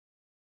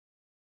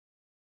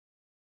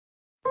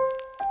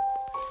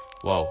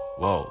Whoa,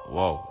 whoa,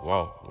 whoa,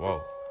 whoa,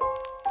 whoa.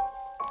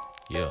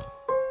 Yeah,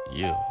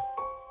 yeah,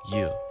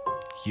 yeah,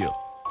 yeah,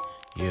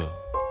 yeah,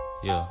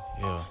 yeah,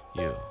 yeah,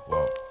 yeah,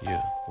 whoa,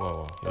 yeah,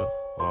 whoa, yeah,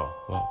 whoa,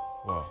 whoa,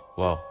 whoa,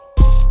 whoa,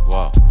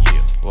 whoa,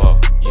 yeah, whoa,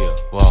 yeah,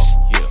 whoa,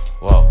 yeah,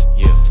 whoa,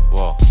 yeah,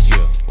 whoa,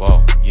 yeah,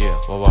 whoa, yeah,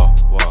 whoa, whoa,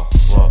 whoa,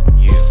 whoa,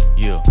 yeah,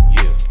 yeah,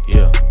 yeah,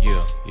 yeah,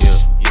 yeah,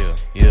 yeah,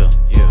 yeah,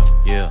 yeah,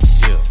 yeah,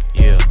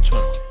 yeah,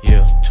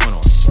 yeah,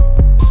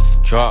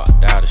 21.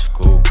 Dropped out of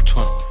school,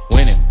 21.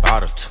 Went and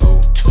bought a two.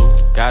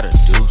 Got a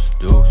deuce,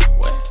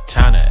 what?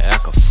 Time to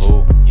act a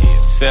fool, yeah.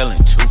 Selling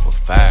 2 for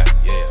 5,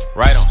 yeah.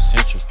 Right on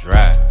Central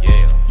Drive,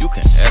 yeah. You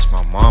can ask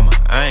my mama,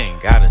 I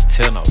ain't gotta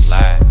tell no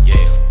lie, yeah.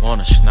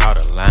 Wanna snout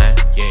a line,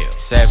 yeah.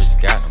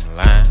 Savage got them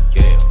lying,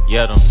 yeah.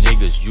 Yeah, them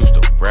niggas used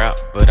to rap,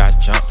 but I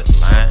jumped the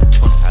line.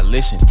 I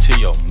listened to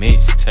your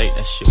mixtape,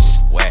 that shit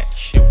was whack,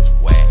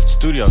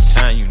 Studio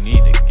time, you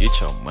need to get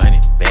your money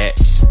back.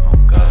 Oh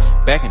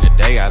God. Back in the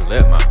day, I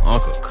let my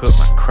uncle cook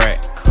my crack.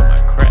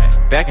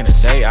 Back in the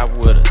day, I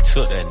would've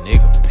took that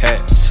nigga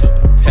pack.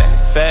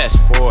 Fast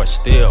forward,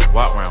 still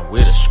walk around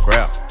with a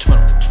scrap.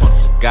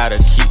 20. Gotta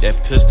keep that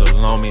pistol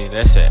on me,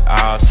 that's at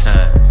all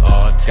times.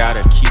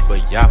 Gotta keep a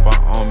yapper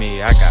on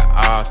me, I got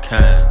all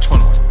kinds.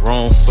 21.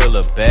 Room full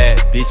of bad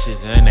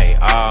bitches and they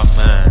all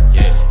mine.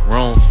 Yeah.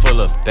 Room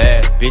full of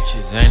bad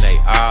bitches and they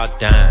all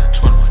dime.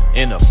 21.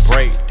 In a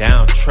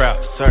breakdown trap,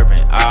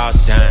 serving all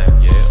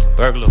dime. Yeah.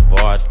 Burglar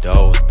bar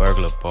doors,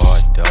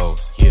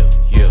 yeah,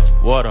 yeah.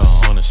 Water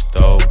on the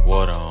stove,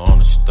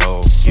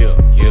 yeah,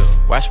 yeah.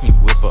 Watch me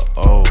whip a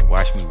O,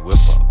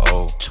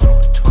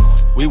 21.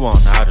 We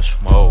want out of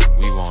smoke,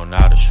 21.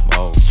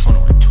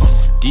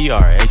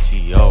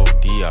 D-R-A-C-O,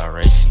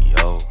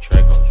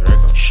 Draco.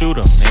 Shoot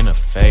him in the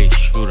face,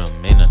 shoot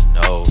him in the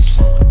nose,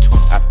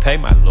 21. I pay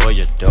my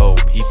lawyer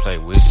dope, he play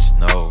with his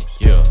nose,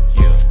 yeah,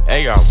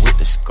 yeah. AR with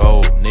the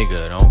scope,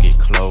 nigga don't get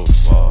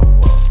close, whoa.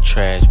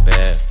 Trash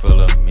bag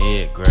full of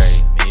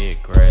mid-grade.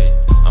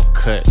 I'm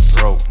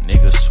cutthroat,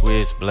 nigga,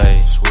 Swiss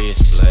blade.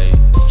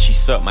 She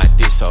sucked my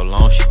dick so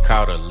long, she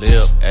caught a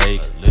lip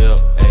ache.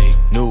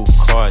 New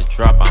car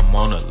drop, I'm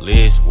on a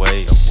list,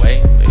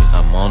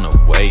 I'm on a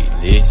wait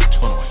list,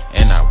 21.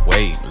 And I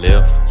wait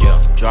lift,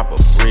 yeah. Drop a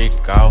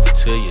brick off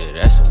to you,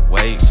 that's a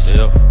weight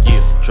lift,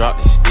 yeah.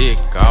 Drop the stick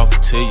off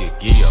to you,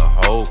 give you a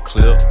whole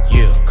clip,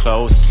 yeah.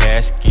 Closed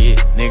casket,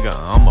 nigga,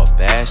 I'm a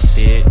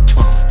bastard,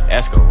 20.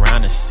 Ask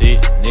around the city,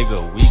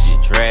 nigga, we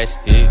get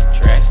drastic.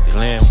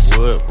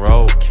 Glenwood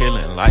Road,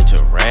 killing like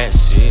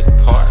Jurassic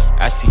Park.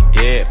 I see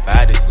dead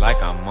bodies like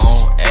I'm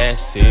on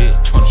acid.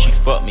 20. She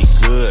fuck me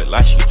good,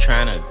 like she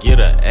tryna get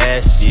her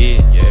ass did.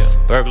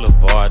 Yeah. Burglar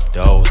bar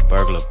doors,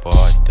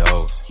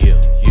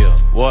 yeah, yeah.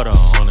 Water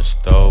on the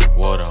stove,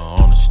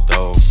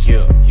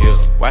 yeah, yeah.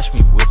 Watch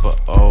me whip a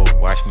O,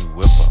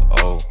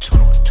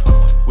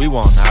 21. We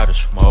want out of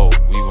smoke,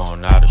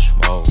 21.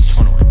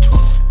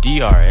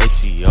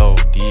 D-R-A-C-O,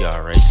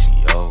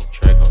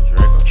 Draco.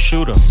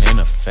 Shoot him in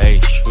the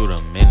face, shoot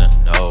him in the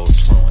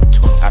nose,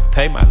 21. I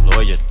pay my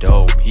lawyer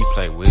dope, he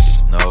play with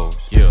his nose,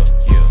 yeah,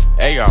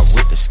 yeah. AR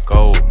with the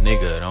scope,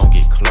 nigga